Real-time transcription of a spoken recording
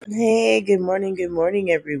Hey, good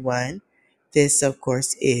morning, everyone. This, of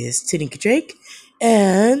course, is Tanika Drake,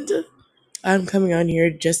 and I'm coming on here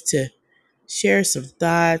just to share some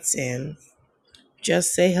thoughts and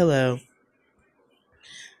just say hello.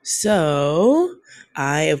 So,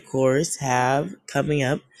 I, of course, have coming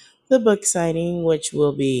up the book signing, which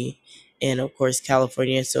will be in, of course,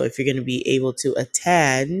 California. So, if you're going to be able to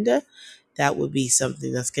attend, that would be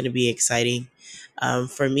something that's going to be exciting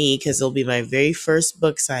for me because it'll be my very first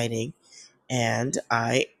book signing, and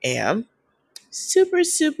I am super,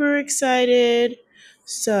 super excited.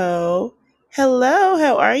 So, hello,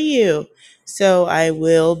 how are you? So, I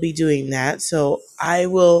will be doing that. So, I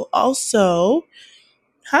will also,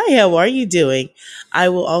 hi, how are you doing? I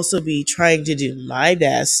will also be trying to do my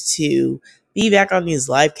best to be back on these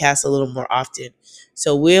live casts a little more often.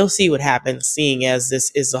 So, we'll see what happens, seeing as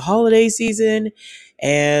this is the holiday season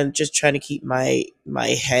and just trying to keep my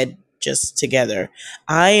head just together.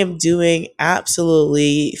 I am doing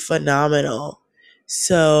absolutely phenomenal.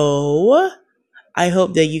 So I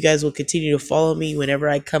hope that you guys will continue to follow me whenever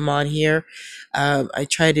I come on here. I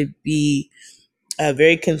try to be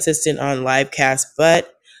very consistent on live cast,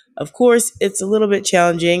 but of course, it's a little bit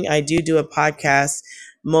challenging. I do a podcast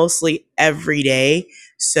mostly every day,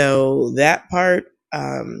 so that part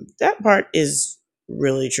is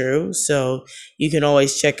really true. So you can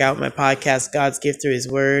always check out my podcast, God's Gift Through His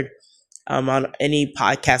Word, on any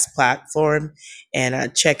podcast platform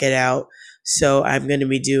and check it out. So I'm going to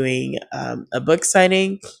be doing a book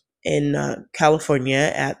signing in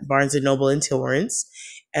California at Barnes and Noble in Torrance,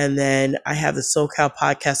 and then I have the SoCal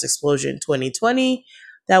Podcast Explosion 2020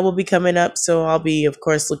 that will be coming up. So I'll be, of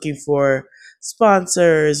course, looking for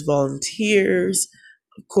sponsors, volunteers,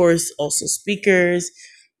 of course, also speakers.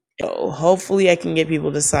 So hopefully, I can get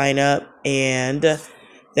people to sign up, and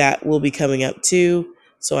that will be coming up too.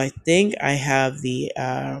 So I think I have the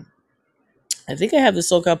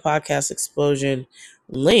SoCal Podcast Explosion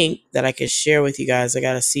link that I can share with you guys. I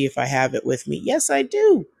gotta see if I have it with me. Yes, I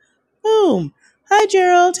do. Boom. Hi,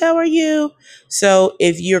 Gerald. How are you? So,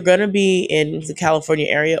 if you're gonna be in the California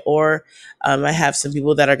area, or I have some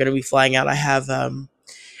people that are gonna be flying out. I have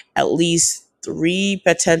at least three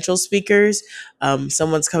potential speakers.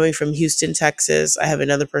 Someone's coming from Houston, Texas. I have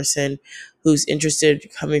another person who's interested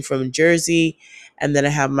coming from Jersey. And then I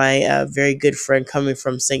have my very good friend coming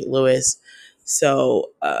from St. Louis.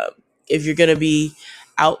 So if you're going to be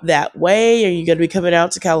out that way, or you're going to be coming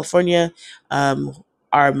out to California,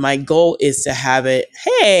 my goal is to have it.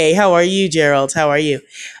 Hey, how are you, Gerald? How are you?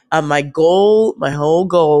 My whole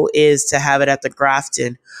goal is to have it at the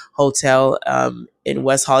Grafton Hotel in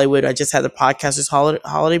West Hollywood. I just had the podcasters holiday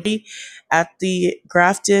party at the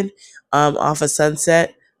Grafton off of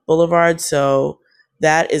Sunset Boulevard. So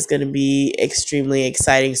that is going to be extremely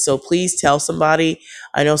exciting. So please tell somebody.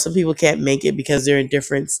 I know some people can't make it because they're in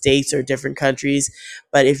different states or different countries,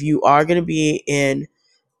 but if you are going to be in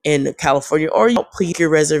California, or you please your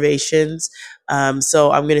reservations.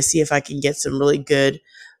 So I'm going to see if I can get some really good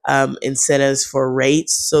incentives for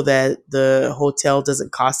rates so that the hotel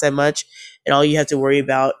doesn't cost that much. And all you have to worry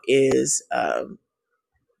about is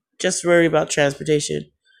just worry about transportation.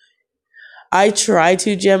 I try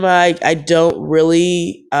to, Gemma. I don't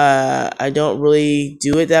really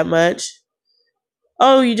do it that much.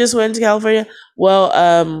 Oh, you just went to California? Well,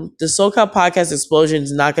 the SoCal Podcast Explosion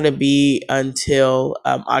is not going to be until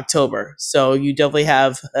October. So you definitely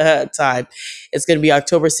have time. It's going to be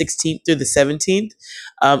October 16th through the 17th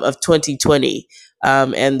of 2020.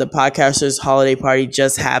 And the Podcasters Holiday Party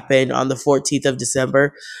just happened on the 14th of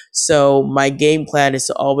December. So my game plan is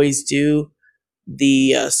to always do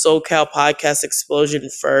the SoCal Podcast Explosion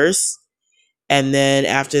first, and then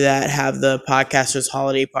after that have the podcasters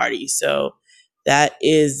holiday party. So that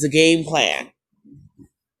is the game plan.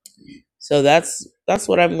 So that's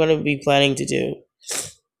what I'm going to be planning to do.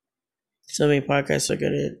 So many podcasts are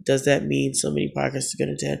going to, does that mean so many podcasts are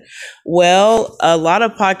going to attend? Well, a lot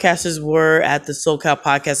of podcasters were at the SoCal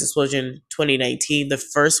Podcast Explosion 2019, the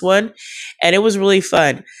first one, and it was really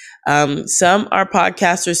fun. Some are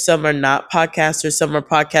podcasters, some are not podcasters, some are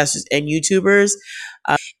podcasters and YouTubers.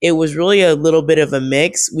 It was really a little bit of a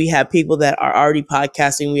mix. We have people that are already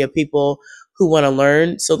podcasting. We have people who want to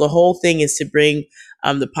learn. So the whole thing is to bring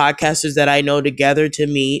the podcasters that I know together to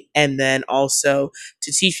meet, and then also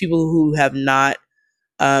to teach people who have not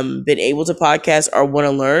been able to podcast or want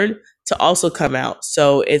to learn to also come out.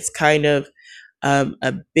 So it's kind of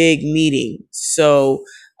a big meeting. So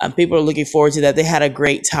people are looking forward to that. They had a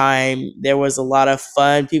great time. There was a lot of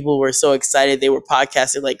fun. People were so excited. They were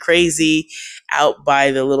podcasting like crazy out by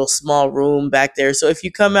the little small room back there. So if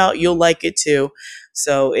you come out, you'll like it too.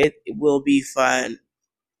 So it will be fun.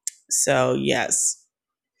 So yes.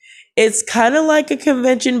 It's kind of like a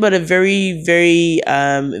convention, but a very, very,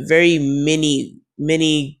 very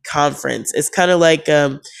mini conference. It's kind of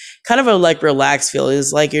a like relaxed feel.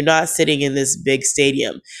 It's like you're not sitting in this big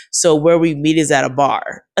stadium. So where we meet is at a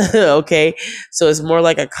bar. Okay, so it's more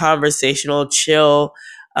like a conversational, chill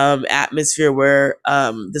atmosphere where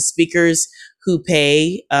the speakers who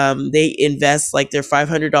pay they invest like their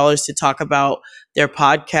 $500 to talk about their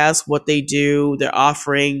podcast, what they do, their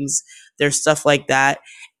offerings, their stuff like that.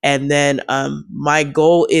 And then my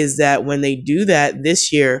goal is that when they do that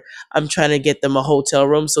this year, I'm trying to get them a hotel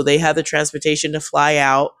room so they have the transportation to fly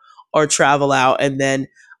out or travel out. And then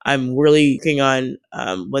I'm really working on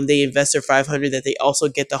when they invest their 500 that they also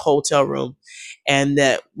get the hotel room and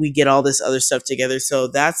that we get all this other stuff together. So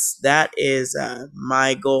that is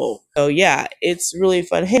my goal. So yeah, it's really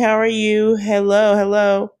fun. Hey, how are you? Hello,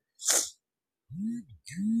 hello.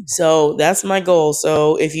 So that's my goal.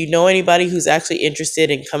 So if you know anybody who's actually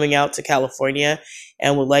interested in coming out to California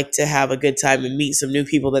and would like to have a good time and meet some new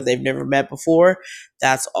people that they've never met before,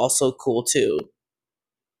 that's also cool too.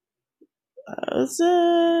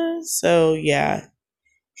 So yeah.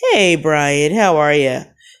 Hey Brian, how are you?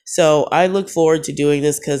 So I look forward to doing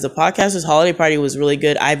this because the podcasters holiday party was really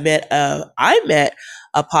good. I met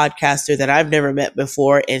a podcaster that I've never met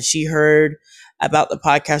before, and she heard about the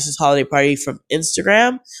podcasters holiday party from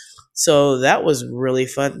Instagram. So that was really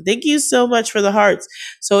fun. Thank you so much for the hearts.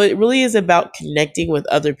 So it really is about connecting with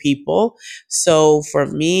other people. So for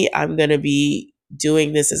me, I'm going to be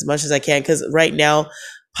doing this as much as I can because right now,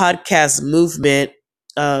 podcast movement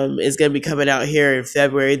is going to be coming out here in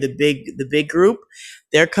February. The big group,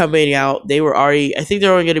 they're coming out. They were already, I think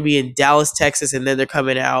they're only going to be in Dallas, Texas, and then they're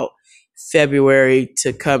coming out February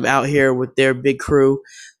to come out here with their big crew.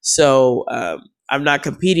 So I'm not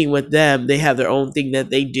competing with them. They have their own thing that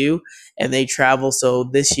they do and they travel. So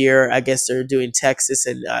this year, I guess they're doing Texas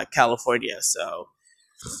and California. So,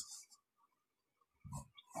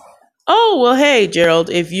 oh well, hey Gerald,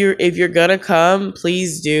 if you're gonna come,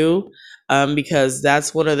 please do, because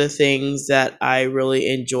that's one of the things that I really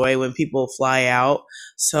enjoy when people fly out.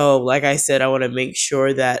 So, like I said, I want to make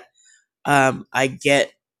sure that I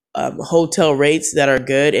get hotel rates that are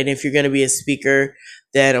good. And if you're going to be a speaker,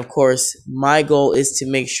 then of course, my goal is to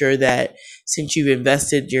make sure that since you've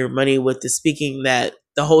invested your money with the speaking, that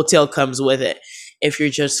the hotel comes with it. If you're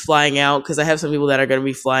just flying out, because I have some people that are going to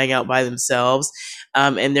be flying out by themselves,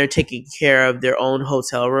 and they're taking care of their own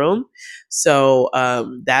hotel room. So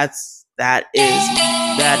that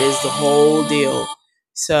is the whole deal.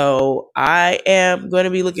 So I am going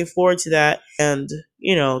to be looking forward to that. And,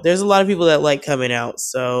 there's a lot of people that like coming out.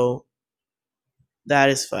 So that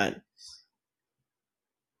is fun.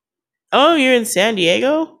 Oh, you're in San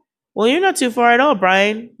Diego? Well, you're not too far at all,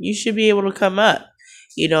 Brian. You should be able to come up,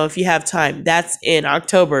 if you have time. That's in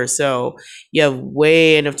October. So you have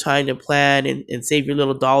way enough time to plan and save your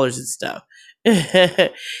little dollars and stuff.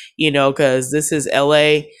 Because this is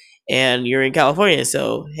LA and you're in California.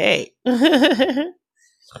 So, hey.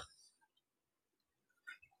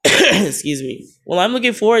 Excuse me. Well, I'm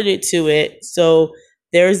looking forward to it. So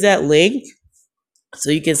there's that link, so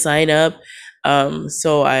you can sign up.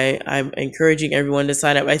 So I'm encouraging everyone to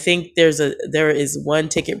sign up. I think there is one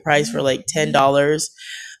ticket price for like $10,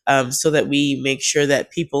 so that we make sure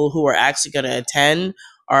that people who are actually going to attend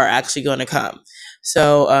are actually going to come.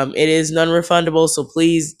 So it is non-refundable. So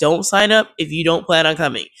please don't sign up if you don't plan on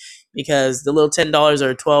coming, because the little $10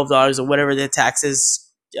 or $12 or whatever the taxes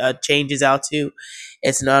changes out to,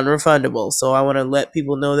 it's non-refundable. So I want to let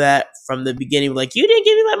people know that from the beginning. Like, you didn't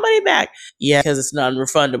give me my money back. Yeah, because it's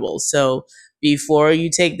non-refundable. So before you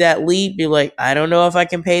take that leap, you're like, I don't know if I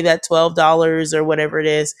can pay that $12 or whatever it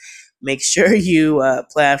is. Make sure you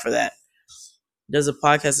plan for that. Does a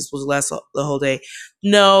podcast is supposed to last the whole day?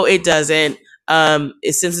 No, it doesn't.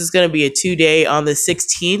 Since it's going to be a 2 day on the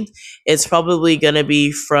 16th, it's probably going to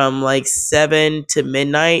be from like 7 to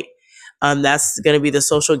midnight. That's going to be the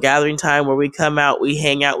social gathering time where we come out, we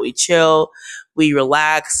hang out, we chill, we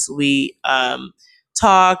relax, we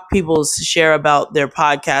talk. People share about their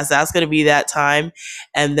podcast. That's going to be that time.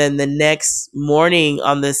 And then the next morning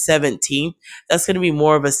on the 17th, that's going to be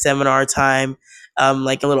more of a seminar time,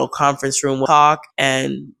 like a little conference room. We'll talk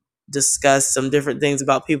and discuss some different things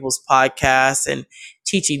about people's podcasts and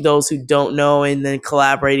teaching those who don't know, and then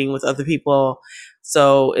collaborating with other people.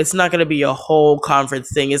 So it's not going to be a whole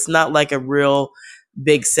conference thing. It's not like a real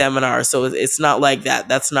big seminar. So it's not like that.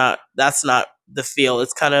 That's not the feel.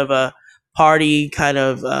 It's kind of a party, kind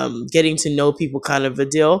of getting to know people kind of a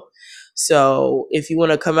deal. So if you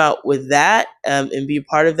want to come out with that, and be a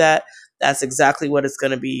part of that, that's exactly what it's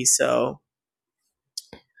going to be. So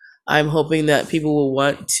I'm hoping that people will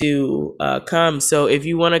want to come. So if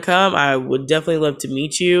you want to come, I would definitely love to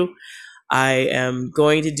meet you. I am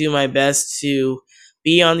going to do my best to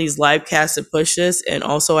be on these live casts to push this. And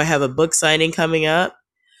also, I have a book signing coming up.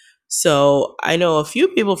 So I know a few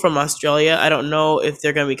people from Australia. I don't know if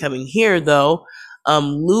they're going to be coming here, though.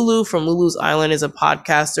 Lulu from Lulu's Island is a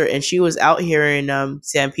podcaster, and she was out here in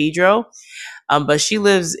San Pedro. But she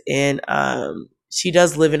does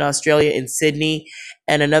live in Australia in Sydney,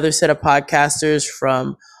 and another set of podcasters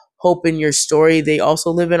from Hope in Your Story, they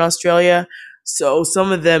also live in Australia. So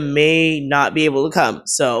some of them may not be able to come.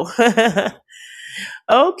 So,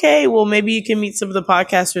 okay, well, maybe you can meet some of the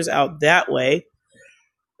podcasters out that way.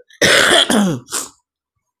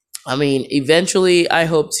 I mean, eventually, I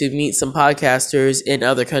hope to meet some podcasters in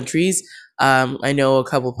other countries. I know a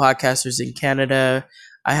couple podcasters in Canada.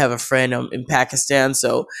 I have a friend in Pakistan.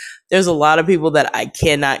 So there's a lot of people that I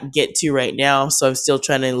cannot get to right now. So I'm still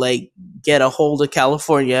trying to like get a hold of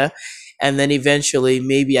California. And then eventually,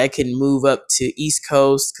 maybe I can move up to East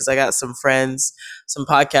Coast because I got some friends, some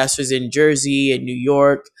podcasters in Jersey and New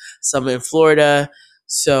York, some in Florida.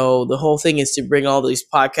 So the whole thing is to bring all these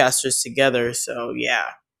podcasters together. So yeah.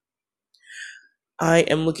 I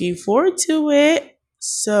am looking forward to it.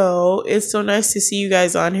 So it's so nice to see you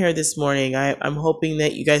guys on here this morning. I'm hoping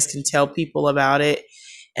that you guys can tell people about it.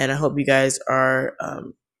 And I hope you guys are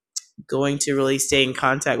going to really stay in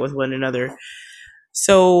contact with one another.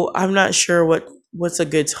 So I'm not sure what's a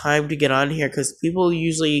good time to get on here because people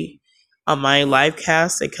usually on my live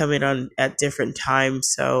cast, they come in on at different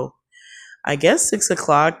times. So I guess 6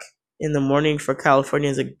 o'clock in the morning for California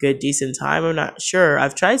is a good, decent time. I'm not sure.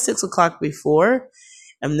 I've tried 6 o'clock before,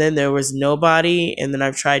 and then there was nobody. And then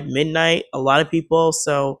I've tried midnight, a lot of people.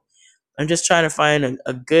 So I'm just trying to find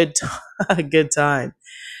a good, a good time.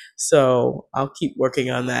 So I'll keep working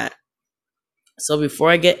on that. So before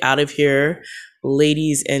I get out of here,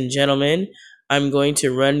 ladies and gentlemen, I'm going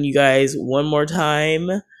to run you guys one more time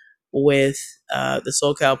with the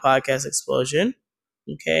SoCal Podcast Explosion.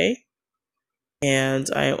 Okay. And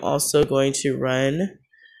I am also going to run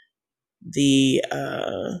the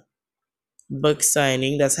book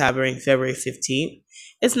signing that's happening February 15th.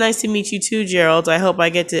 It's nice to meet you too, Gerald. I hope I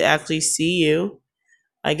get to actually see you.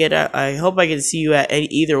 I hope I get to see you at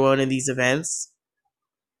either one of these events.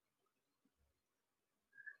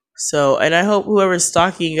 So, and I hope whoever's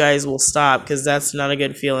stalking you guys will stop because that's not a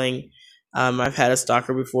good feeling. I've had a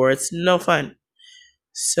stalker before. It's no fun.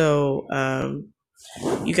 So,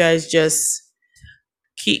 you guys just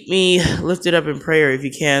keep me lifted up in prayer if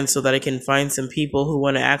you can so that I can find some people who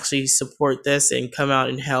want to actually support this and come out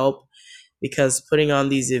and help because putting on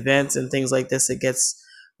these events and things like this, it gets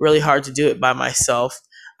really hard to do it by myself.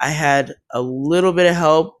 I had a little bit of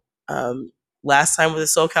help last time with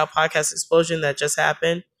the SoCal Podcast Explosion that just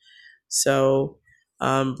happened. So,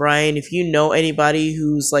 Brian, if you know anybody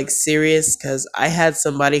who's like serious, because I had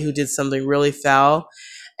somebody who did something really foul,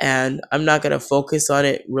 and I'm not going to focus on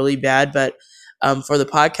it really bad, but for the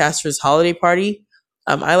podcasters holiday party,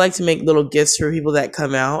 I like to make little gifts for people that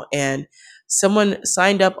come out. And someone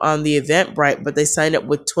signed up on the Eventbrite, but they signed up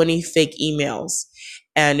with 20 fake emails.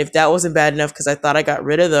 And if that wasn't bad enough, because I thought I got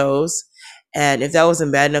rid of those, and if that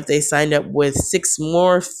wasn't bad enough, they signed up with 6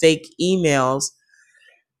 more fake emails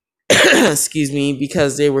excuse me,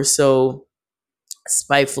 because they were so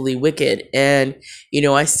spitefully wicked. And,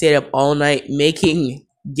 I stayed up all night making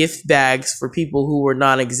gift bags for people who were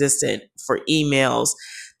non existent, for emails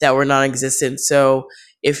that were non existent. So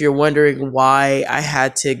if you're wondering why I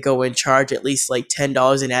had to go and charge at least like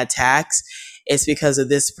 $10 in ad tax, it's because of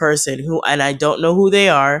this person who, and I don't know who they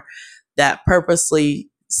are, that purposely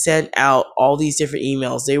sent out all these different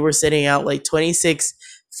emails. They were sending out like 26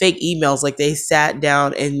 fake emails, like they sat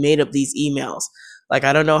down and made up these emails. Like,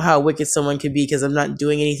 I don't know how wicked someone could be because I'm not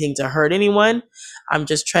doing anything to hurt anyone. I'm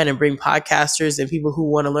just trying to bring podcasters and people who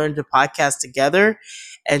want to learn to podcast together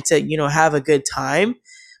and to, have a good time.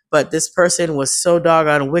 But this person was so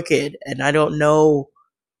doggone wicked, and I don't know.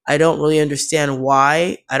 I don't really understand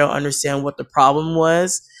why. I don't understand what the problem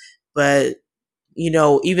was. But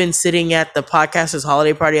even sitting at the podcasters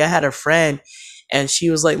holiday party, I had a friend and she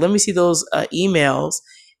was like, let me see those emails.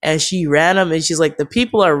 And she ran them and she's like, the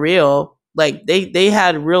people are real. Like they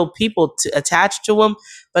had real people attached to them,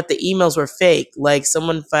 but the emails were fake. Like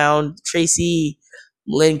someone found Tracy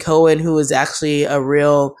Lynn Cohen, who was actually a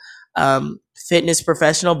real fitness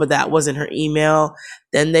professional, but that wasn't her email.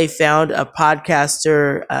 Then they found a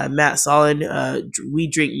podcaster, Matt Solid, We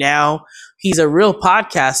Drink Now. He's a real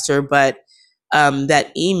podcaster, but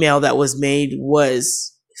that email that was made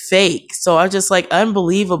was fake. So I was just like,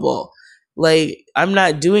 unbelievable. Like, I'm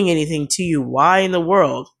not doing anything to you. Why in the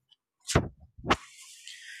world?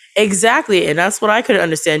 Exactly. And that's what I couldn't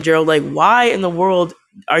understand, Gerald. Like, why in the world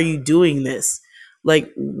are you doing this?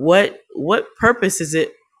 Like, what purpose is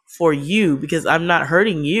it for you? Because I'm not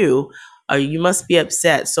hurting you. You must be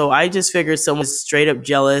upset. So I just figured someone was straight up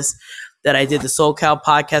jealous that I did the SoCal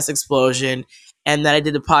podcast explosion and that I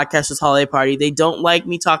did the podcasters holiday party. They don't like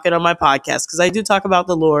me talking on my podcast because I do talk about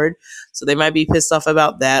the Lord. So they might be pissed off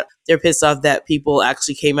about that. They're pissed off that people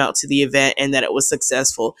actually came out to the event and that it was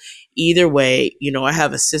successful. Either way, I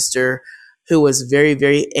have a sister who was very,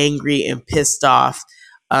 very angry and pissed off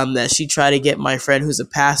that she tried to get my friend who's a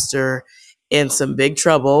pastor in some big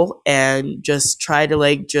trouble and just try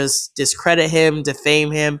to just discredit him,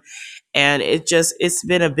 defame him, and it's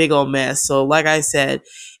been a big old mess. So like I said,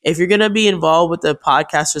 if you're gonna be involved with the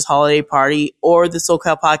podcasters holiday party or the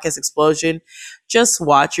SoCal podcast explosion, just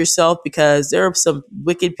watch yourself because there are some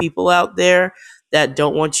wicked people out there that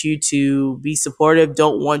don't want you to be supportive,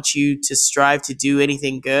 don't want you to strive to do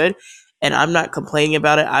anything good. And I'm not complaining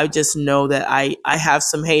about it. I just know that I have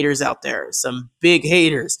some haters out there, some big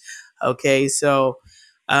haters. Okay, so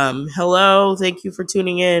hello, thank you for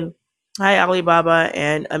tuning in. Hi, Alibaba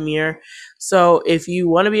and Amir. So if you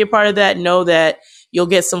want to be a part of that, know that you'll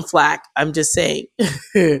get some flack. I'm just saying.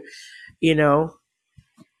 you know,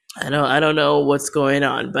 I don't know what's going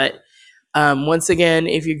on, but once again,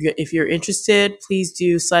 if you're interested, please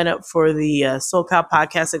do sign up for the SoCal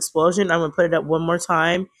Podcast Explosion. I'm gonna put it up one more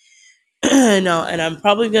time. No, and I'm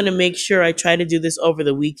probably going to make sure I try to do this over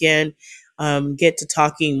the weekend, get to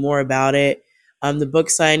talking more about it. The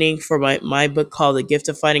book signing for my book called The Gift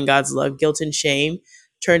of Finding God's Love, Guilt and Shame,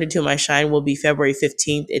 Turned into My Shine will be February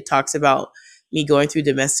 15th. It talks about me going through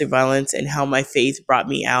domestic violence and how my faith brought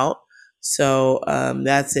me out. So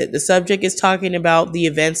that's it. The subject is talking about the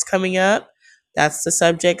events coming up. That's the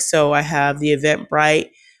subject. So I have the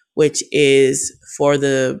Eventbrite, which is for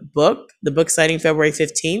the book signing February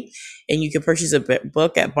 15th, and you can purchase a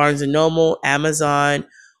book at Barnes and Noble, Amazon,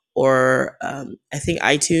 or I think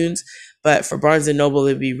iTunes. But for Barnes and Noble,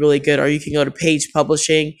 it'd be really good. Or you can go to Page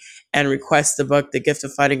Publishing and request the book, The Gift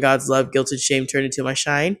of Finding God's Love, Guilt and Shame Turned into My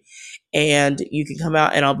Shine. And you can come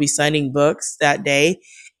out and I'll be signing books that day.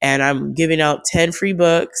 And I'm giving out 10 free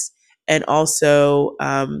books and also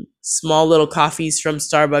small little coffees from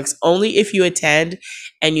Starbucks only if you attend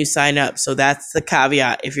and you sign up. So that's the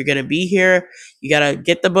caveat. If you're going to be here, you got to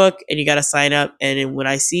get the book and you got to sign up. And then when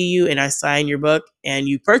I see you and I sign your book and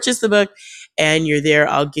you purchase the book and you're there,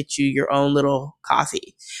 I'll get you your own little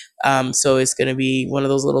coffee. So it's going to be one of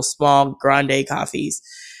those little small grande coffees.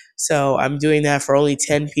 So I'm doing that for only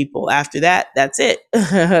 10 people. After that, that's it.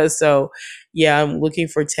 So yeah, I'm looking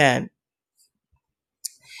for 10.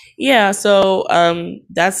 Yeah, so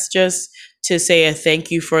that's just to say a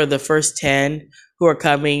thank you for the first 10 who are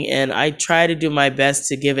coming. And I try to do my best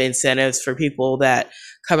to give incentives for people that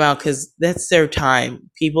come out because that's their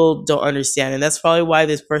time. People don't understand. And that's probably why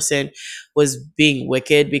this person was being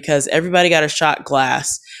wicked because everybody got a shot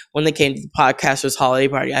glass when they came to the podcaster's holiday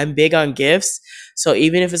party. I'm big on gifts. So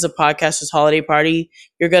even if it's a podcaster's holiday party,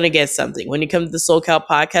 you're going to get something. When you come to the SoCal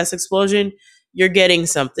podcast explosion, you're getting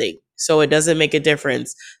something. So it doesn't make a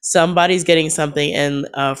difference. Somebody's getting something. And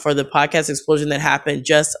for the podcast explosion that happened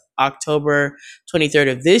just October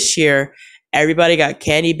 23rd of this year, everybody got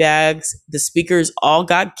candy bags. The speakers all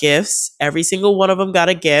got gifts. Every single one of them got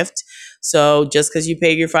a gift. So just because you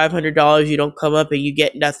pay your $500, you don't come up and you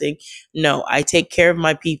get nothing. No, I take care of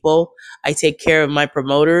my people. I take care of my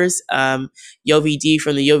promoters. YoVD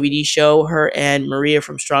from the YoVD show, her and Maria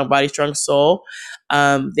from Strong Body, Strong Soul.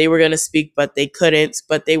 They were going to speak, but they couldn't.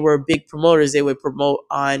 But they were big promoters. They would promote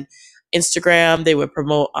on Instagram. They would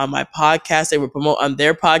promote on my podcast. They would promote on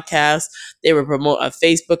their podcast. They would promote on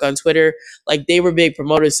Facebook, on Twitter. Like they were big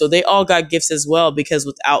promoters. So they all got gifts as well because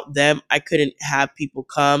without them, I couldn't have people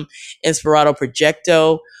come. Inspirato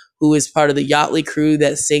Projecto, who is part of the Yachtly crew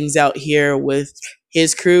that sings out here with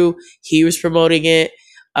his crew, he was promoting it.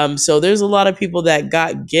 So there's a lot of people that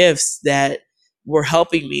got gifts that were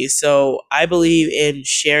helping me. So I believe in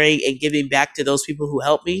sharing and giving back to those people who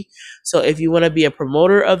helped me. So if you want to be a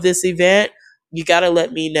promoter of this event, you got to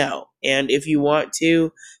let me know. And if you want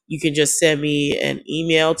to, you can just send me an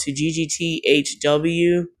email to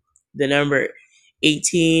ggthw, the number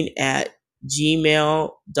 18 at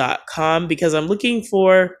gmail.com because I'm looking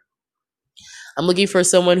for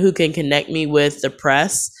someone who can connect me with the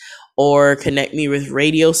press or connect me with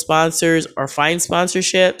radio sponsors or find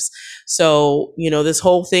sponsorships. So, this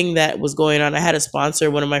whole thing that was going on, I had a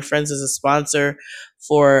sponsor. One of my friends is a sponsor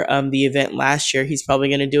for the event last year. He's probably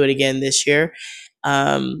going to do it again this year,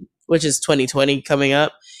 which is 2020 coming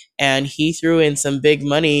up. and he threw in some big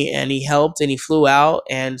money and he helped and he flew out.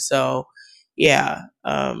 And so, yeah,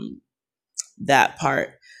 that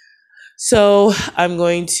part. So I'm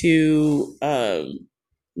going to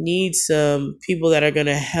need some people that are going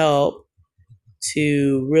to help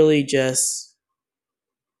to really just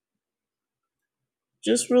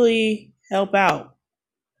really help out.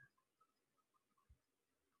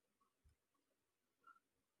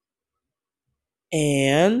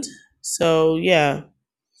 And so, yeah,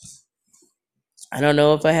 I don't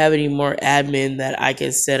know if I have any more admin that I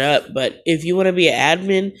can set up, but if you want to be an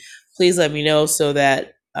admin, please let me know so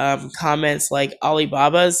that comments like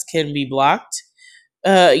Alibaba's can be blocked.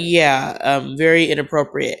 Yeah, very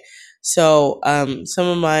inappropriate. So, some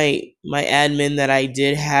of my admin that I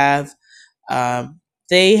did have,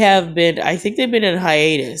 they have been. I think they've been in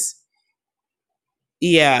hiatus.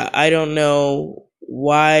 Yeah, I don't know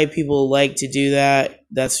why people like to do that.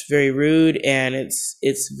 That's very rude, and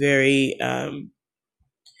it's very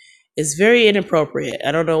inappropriate.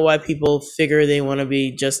 I don't know why people figure they want to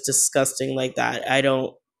be just disgusting like that. I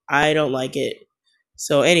don't like it.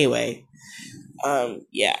 So anyway,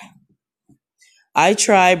 yeah. I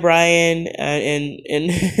try, Brian,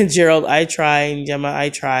 and Gerald. I try, and Gemma. I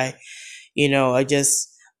try.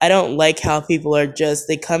 I don't like how people are just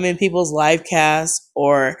they come in people's live casts,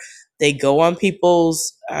 or they go on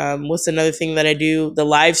people's what's another thing that I do? The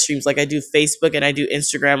live streams, like I do Facebook and I do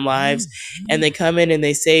Instagram lives, and they come in and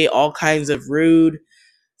they say all kinds of rude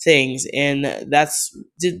things, and that's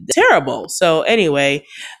terrible. So anyway,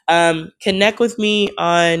 connect with me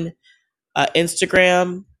on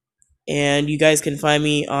Instagram, and you guys can find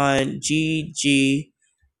me on GGTHW,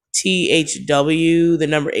 the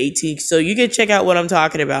number 18. So you can check out what I'm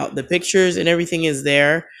talking about. The pictures and everything is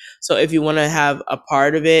there. So if you want to have a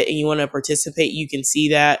part of it and you want to participate, you can see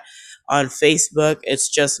that on Facebook. It's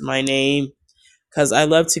just my name, because I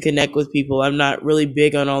love to connect with people. I'm not really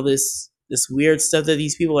big on all this weird stuff that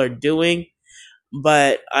these people are doing,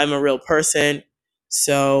 but I'm a real person.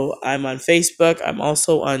 So I'm on Facebook. I'm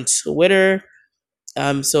also on Twitter.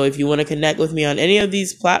 So if you want to connect with me on any of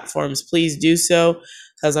these platforms, please do so,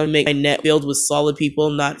 because I make my net filled with solid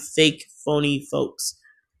people, not fake, phony folks.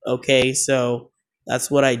 Okay, so that's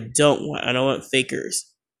what I don't want. I don't want fakers.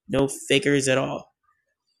 No fakers at all.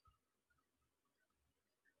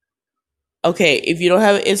 Okay, if you don't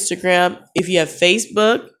have an Instagram, if you have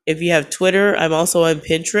Facebook, if you have Twitter, I'm also on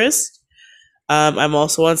Pinterest. I'm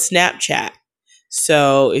also on Snapchat.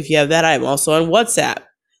 So if you have that, I'm also on WhatsApp.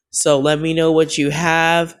 So let me know what you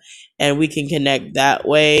have, and we can connect that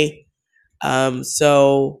way.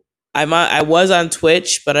 So I was on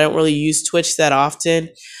Twitch, but I don't really use Twitch that often.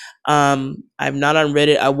 I'm not on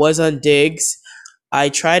Reddit. I was on Digs. I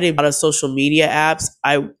tried a lot of social media apps.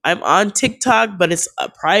 I'm on TikTok, but it's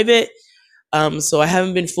private. So I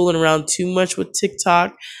haven't been fooling around too much with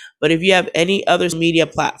TikTok. But if you have any other media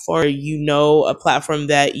platform, or a platform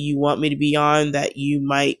that you want me to be on that you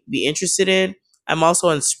might be interested in, I'm also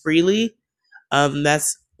on Spreely.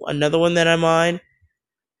 That's another one that I'm on.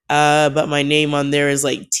 But my name on there is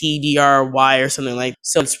like TDRY or something like.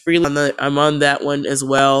 So it's Spreely. I'm on that one as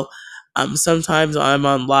well. Sometimes I'm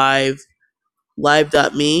on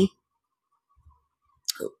live.me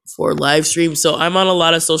for live stream. So I'm on a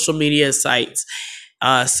lot of social media sites.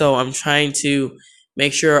 So I'm trying to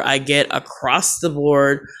make sure I get across the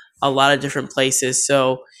board a lot of different places.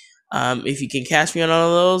 So if you can catch me on all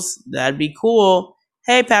of those, that'd be cool.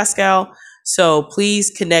 Hey, Pascal. So please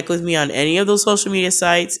connect with me on any of those social media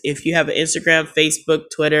sites. If you have an Instagram, Facebook,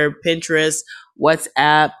 Twitter, Pinterest,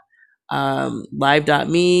 WhatsApp,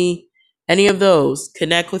 live.me, any of those,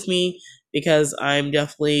 connect with me, because I'm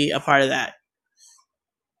definitely a part of that.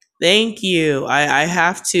 Thank you. I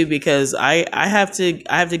have to, because I have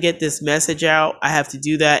to get this message out. I have to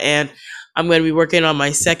do that, and I'm going to be working on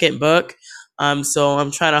my second book. So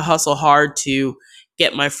I'm trying to hustle hard to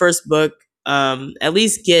get my first book, at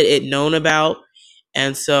least get it known about.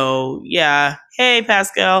 And so, yeah. Hey,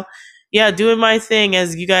 Pascal. Yeah, doing my thing,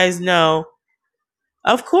 as you guys know.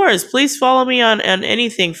 Of course, please follow me on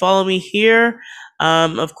anything. Follow me here.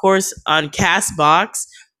 Of course, on Castbox.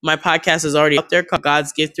 My podcast is already up there, called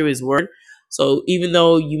God's Gift Through His Word. So even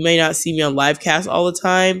though you may not see me on live cast all the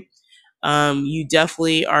time, you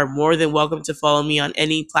definitely are more than welcome to follow me on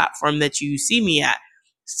any platform that you see me at.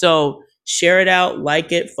 So share it out,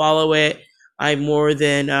 like it, follow it. I'm more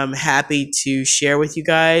than happy to share with you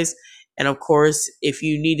guys. And of course, if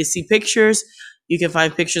you need to see pictures, you can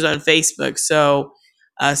find pictures on Facebook. So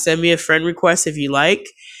send me a friend request if you like.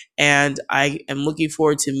 And I am looking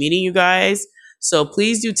forward to meeting you guys. So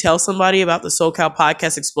please do tell somebody about the SoCal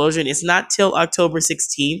Podcast Explosion. It's not till October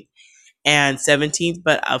 16th. and 17th.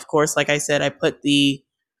 But of course, like I said, I'm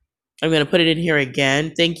going to put it in here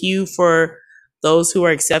again. Thank you for those who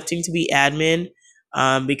are accepting to be admin,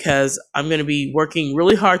 because I'm going to be working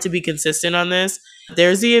really hard to be consistent on this.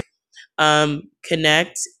 There's the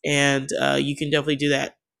connect, and you can definitely do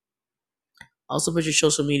that. Also, put your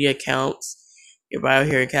social media accounts, your bio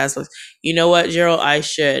here in Castbox. You know what, Gerald? I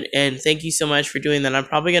should. And thank you so much for doing that. I'm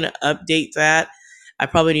probably going to update that. I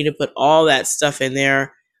probably need to put all that stuff in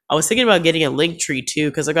there. I was thinking about getting a link tree too,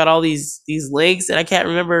 because I got all these links and I can't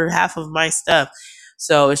remember half of my stuff.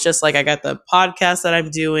 So it's just like I got the podcast that I'm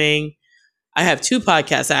doing. I have two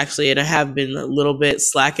podcasts actually, and I have been a little bit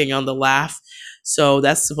slacking on the laugh. So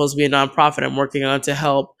that's supposed to be a nonprofit I'm working on to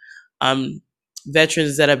help um,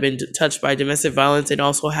 veterans that have been touched by domestic violence, and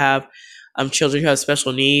also have children who have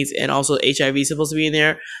special needs, and also HIV is supposed to be in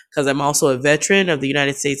there because I'm also a veteran of the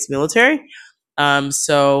United States military.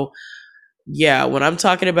 So yeah, when I'm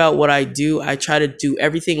talking about what I do, I try to do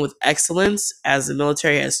everything with excellence as the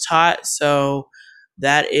military has taught. So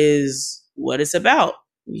that is what it's about.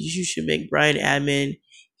 You should make Brian admin.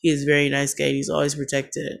 He is a very nice guy. He's always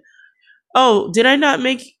protected. Oh, did I not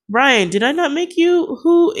make Brian? Did I not make you?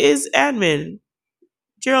 Who is admin?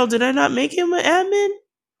 Gerald, did I not make him an admin?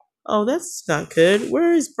 Oh, that's not good.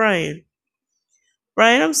 Where is Brian?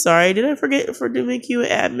 Brian, I'm sorry. Did I forget to make you an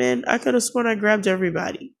admin? I could have sworn I grabbed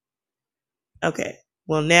everybody. Okay.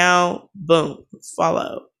 Well, now, boom,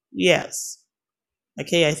 follow. Yes.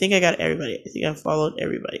 Okay, I think I got everybody. I think I followed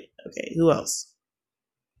everybody. Okay, who else?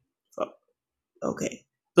 Okay.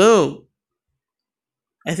 Boom.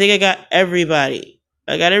 I think I got everybody.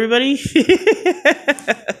 I got everybody?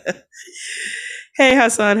 Hey,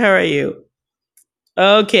 Hassan, how are you?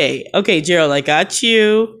 Okay. Okay, Gerald, I got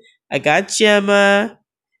you. I got Gemma.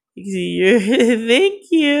 Thank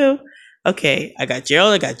you. Okay, I got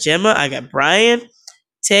Gerald. I got Gemma. I got Brian.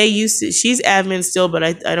 Tay, she's admin still, but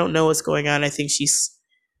I don't know what's going on. I think she's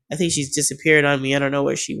disappeared on me. I don't know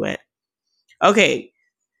where she went. Okay,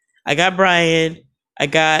 I got Brian.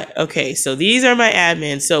 Okay, so these are my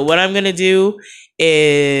admins. So what I'm gonna do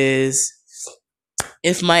is,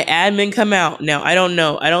 if my admin come out now, I don't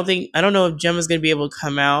know. I don't know if Gemma's gonna be able to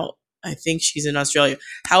come out. I think she's in Australia.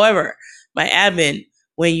 However, my admin,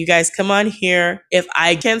 when you guys come on here, if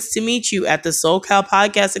I chance to meet you at the SoCal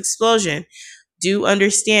Podcast Explosion, do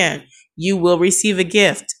understand you will receive a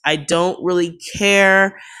gift. I don't really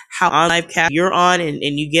care how on live cast you're on and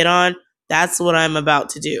you get on. That's what I'm about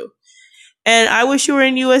to do. And I wish you were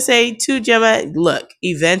in USA too, Gemma. Look,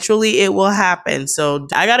 eventually it will happen. So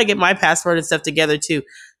I got to get my passport and stuff together too.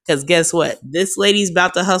 Because guess what? This lady's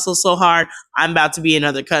about to hustle so hard. I'm about to be in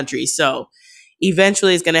another country. So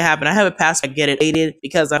eventually it's going to happen. I have a passport. I get it dated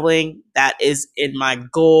because I'm willing. That is in my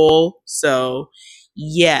goal. So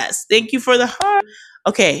yes, thank you for the heart.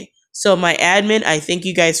 Okay. So my admin, I thank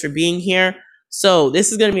you guys for being here. So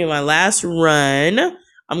this is going to be my last run.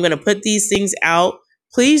 I'm going to put these things out.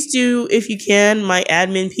 Please do, if you can, my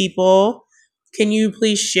admin people, can you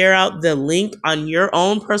please share out the link on your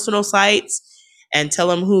own personal sites and tell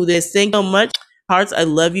them who this. Thank you so much. Hearts, I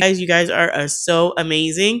love you guys. You guys are so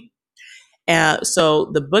amazing.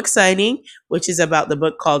 So the book signing, which is about the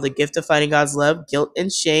book called The Gift of Finding God's Love, Guilt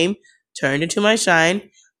and Shame, Turned into My Shine.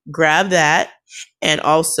 Grab that. And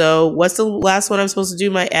also, what's the last one I'm supposed to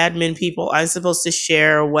do, my admin people? I'm supposed to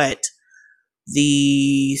share what?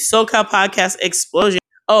 The SoCal Podcast Explosion.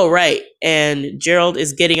 Oh, right. And Gerald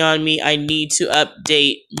is getting on me. I need to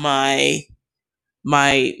update my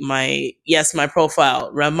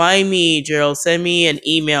profile. Remind me, Gerald, send me an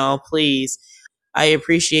email, please. I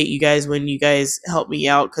appreciate you guys when you guys help me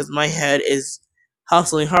out, because my head is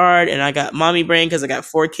hustling hard and I got mommy brain because I got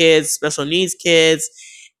 4 kids, special needs kids,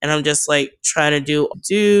 and I'm just like trying to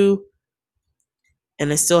do.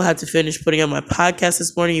 And I still have to finish putting on my podcast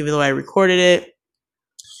this morning, even though I recorded it.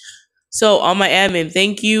 So on my admin,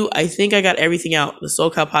 thank you. I think I got everything out. The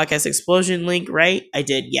SoCal Podcast Explosion link, right? I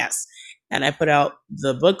did, yes. And I put out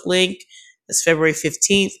the book link. It's February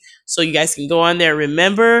 15th. So you guys can go on there.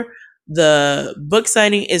 Remember, the book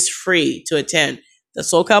signing is free to attend. The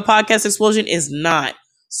SoCal Podcast Explosion is not.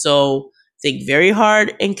 So think very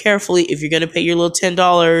hard and carefully if you're going to pay your little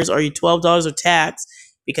 $10 or your $12 of tax,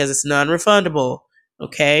 because it's non-refundable.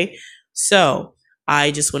 Okay? So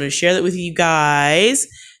I just want to share that with you guys.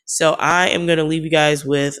 So I am going to leave you guys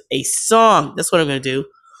with a song. That's what I'm going to do.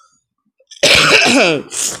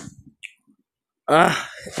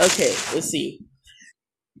 Okay, let's see.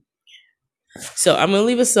 So I'm going to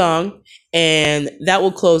leave a song, and that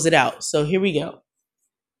will close it out. So here we go.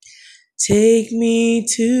 Take me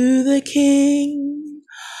to the king.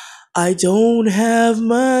 I don't have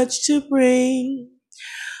much to bring,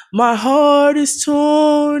 My heart is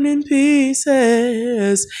torn in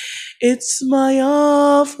pieces. It's my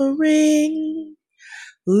offering.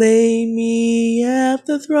 Lay me at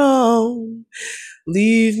the throne.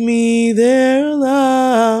 Leave me there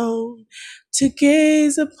alone to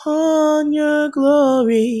gaze upon your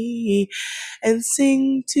glory and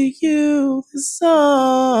sing to you the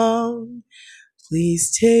song.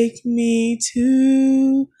 Please take me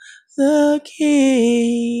to the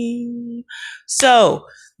King. So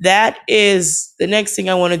that is the next thing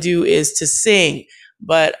I want to do is to sing,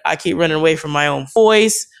 but I keep running away from my own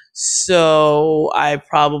voice. So I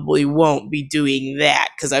probably won't be doing that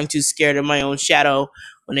because I'm too scared of my own shadow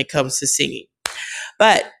when it comes to singing.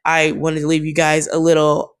 But I wanted to leave you guys a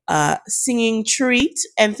little singing treat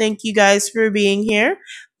and thank you guys for being here.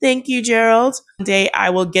 Thank you, Gerald. One day I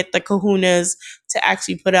will get the kahunas to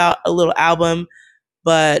actually put out a little album,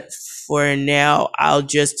 but for now, I'll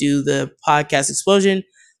just do the podcast explosion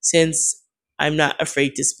since I'm not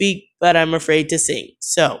afraid to speak, but I'm afraid to sing.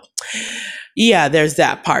 So, yeah, there's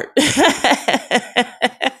that part.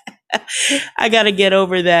 I got to get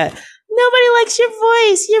over that. Nobody likes your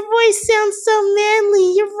voice. Your voice sounds so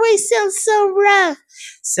manly. Your voice sounds so rough.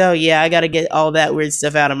 So, yeah, I got to get all that weird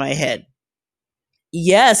stuff out of my head.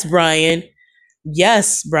 Yes, Brian.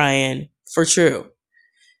 Yes, Brian, for true.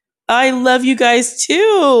 I love you guys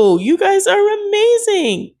too. You guys are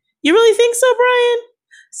amazing. You really think so, Brian?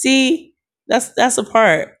 See, that's a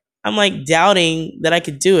part. I'm like doubting that I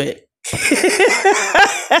could do it.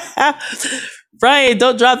 Brian,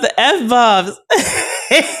 don't drop the F bombs.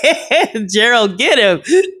 Gerald, get him.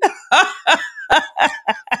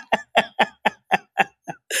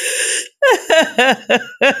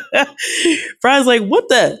 Brian's like, what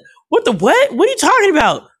the what? What are you talking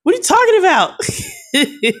about? What are you talking about?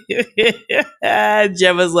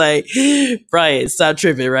 Gemma's like, Brian, stop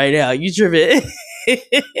tripping right now. You tripping.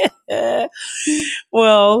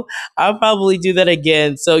 Well, I'll probably do that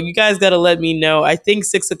again. So you guys got to let me know. I think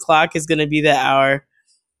 6 o'clock is going to be the hour.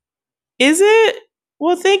 Is it?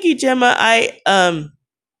 Well, thank you, Gemma.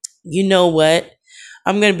 You know what?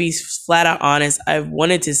 I'm going to be flat out honest. I've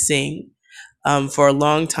wanted to sing for a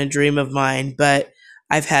long time, a dream of mine, but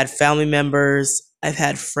I've had family members, I've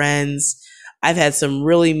had friends, I've had some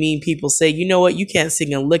really mean people say, you know what, you can't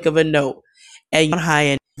sing a lick of a note, and you're high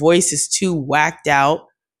and voice is too whacked out.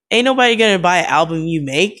 Ain't nobody gonna buy an album you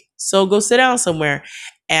make, so go sit down somewhere.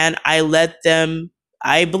 And I let them.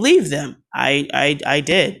 I believe them. I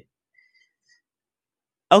did.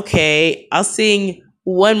 Okay, I'll sing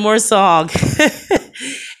one more song.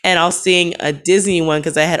 And I'll sing a Disney one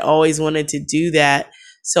because I had always wanted to do that.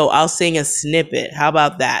 So I'll sing a snippet. How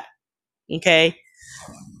about that? Okay.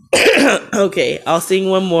 Okay, I'll sing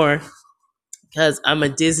one more because I'm a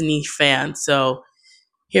Disney fan. So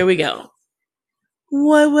here we go.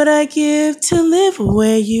 What would I give to live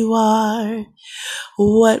where you are?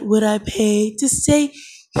 What would I pay to stay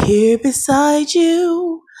here beside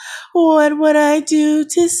you? What would I do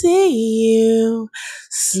to see you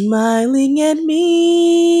smiling at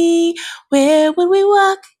me? Where would we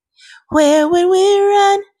walk? Where would we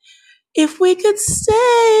run? If we could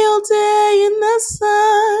stay all day in the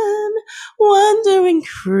sun, wandering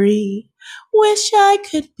free, wish I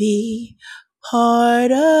could be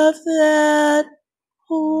part of that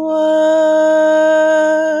world.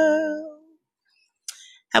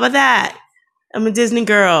 How about that? I'm a Disney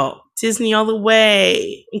girl. Disney all the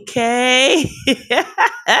way. Okay?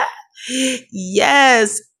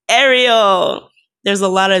 Yes, Ariel. There's a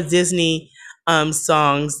lot of Disney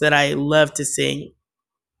songs that I love to sing.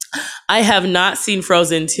 I have not seen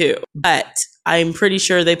Frozen 2, but I'm pretty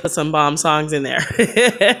sure they put some bomb songs in there.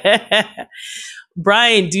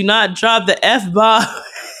 Brian, do not drop the F bomb.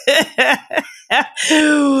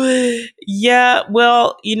 Yeah,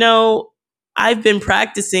 well, I've been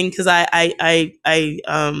practicing because I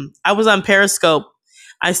was on Periscope.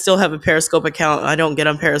 I still have a Periscope account. I don't get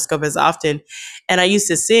on Periscope as often, and I used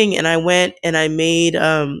to sing. And I went and I made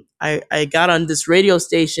I got on this radio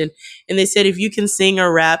station, and they said if you can sing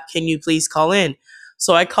or rap, can you please call in?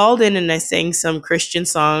 So I called in and I sang some Christian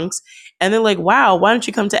songs, and they're like, "Wow, why don't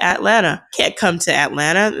you come to Atlanta?" Can't come to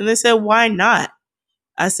Atlanta, and they said, "Why not?"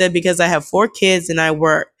 I said, because I have 4 kids and I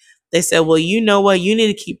work. They said, well, you know what? You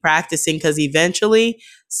need to keep practicing because eventually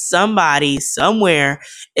somebody somewhere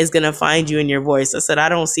is going to find you in your voice. I said, I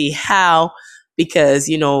don't see how because,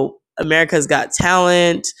 America's Got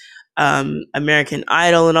Talent, American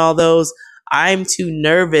Idol, and all those. I'm too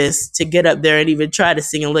nervous to get up there and even try to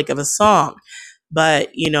sing a lick of a song.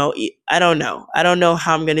 But, I don't know. I don't know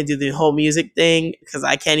how I'm going to do the whole music thing because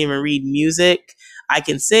I can't even read music. I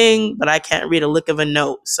can sing, but I can't read a lick of a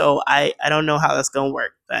note. So I don't know how that's going to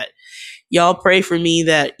work. But y'all pray for me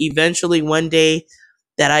that eventually one day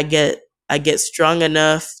that I get strong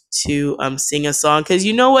enough to sing a song, cuz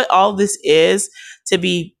you know what all this is, to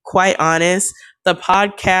be quite honest, the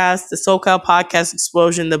podcast, the SoCal podcast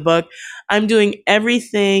explosion, the book, I'm doing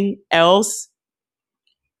everything else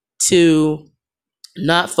to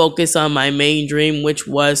not focus on my main dream, which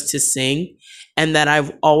was to sing, and that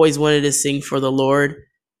I've always wanted to sing for the Lord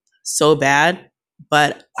so bad,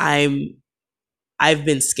 but I've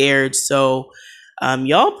been scared. So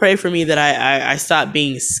y'all pray for me that I stop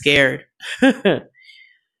being scared.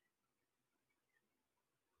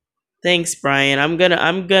 Thanks, Brian. I'm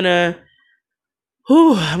gonna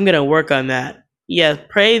work on that. Yeah,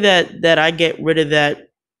 pray that I get rid of that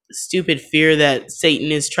stupid fear that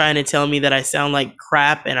Satan is trying to tell me that I sound like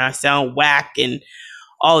crap and I sound whack and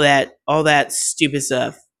all that stupid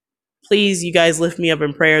stuff. Please, you guys, lift me up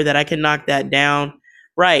in prayer that I can knock that down.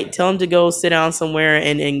 Right. Tell him to go sit down somewhere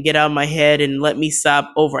and get out of my head and let me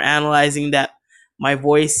stop over analyzing that my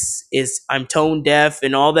voice is, I'm tone deaf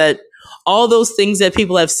and all that, all those things that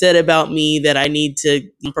people have said about me, that I need to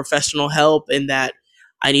professional help and that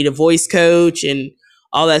I need a voice coach and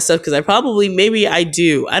all that stuff. Cause I probably, maybe I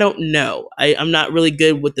do. I don't know. I'm not really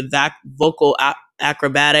good with the vocal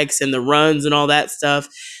acrobatics and the runs and all that stuff,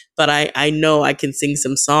 but I know I can sing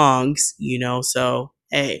some songs, you know, so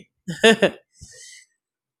hey.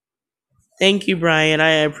 Thank you, Brian. I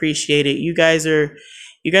appreciate it. You guys are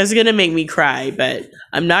gonna make me cry, but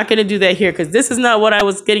I'm not gonna do that here because this is not what I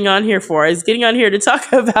was getting on here for. I was getting on here to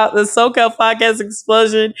talk about the SoCal podcast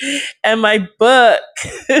explosion and my book.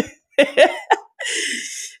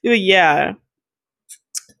 Yeah.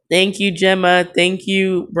 Thank you, Gemma. Thank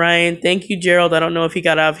you, Brian. Thank you, Gerald. I don't know if he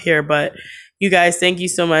got out of here, but you guys, thank you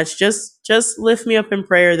so much. Just lift me up in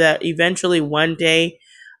prayer that eventually one day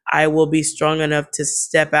I will be strong enough to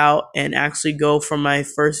step out and actually go for my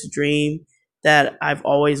first dream that I've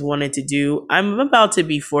always wanted to do. I'm about to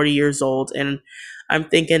be 40 years old and I'm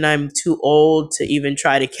thinking I'm too old to even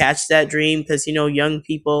try to catch that dream because, you know, young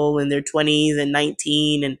people in their 20s and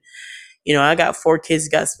 19 and you know, I got 4 kids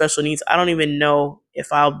got special needs. I don't even know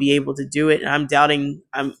if I'll be able to do it. And I'm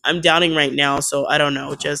doubting right now, so I don't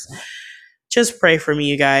know. Just pray for me,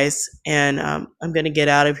 you guys. And I'm gonna get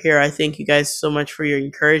out of here. I thank you guys so much for your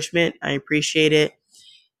encouragement. I appreciate it.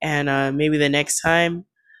 And maybe the next time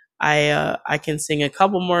I can sing a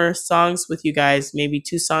couple more songs with you guys, maybe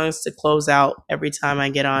 2 songs to close out every time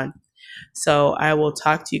I get on. So I will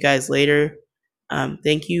talk to you guys later.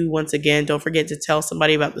 Thank you once again. Don't forget to tell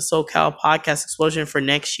somebody about the SoCal podcast explosion for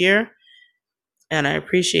next year. And I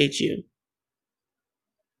appreciate you.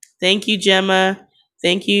 Thank you, Gemma.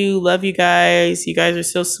 Thank you. Love you guys. You guys are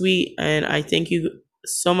so sweet. And I thank you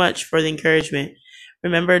so much for the encouragement.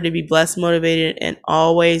 Remember to be blessed, motivated, and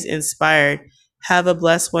always inspired. Have a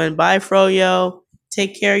blessed one. Bye, Froyo.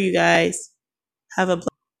 Take care, you guys. Have a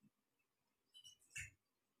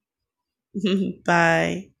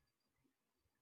Bye.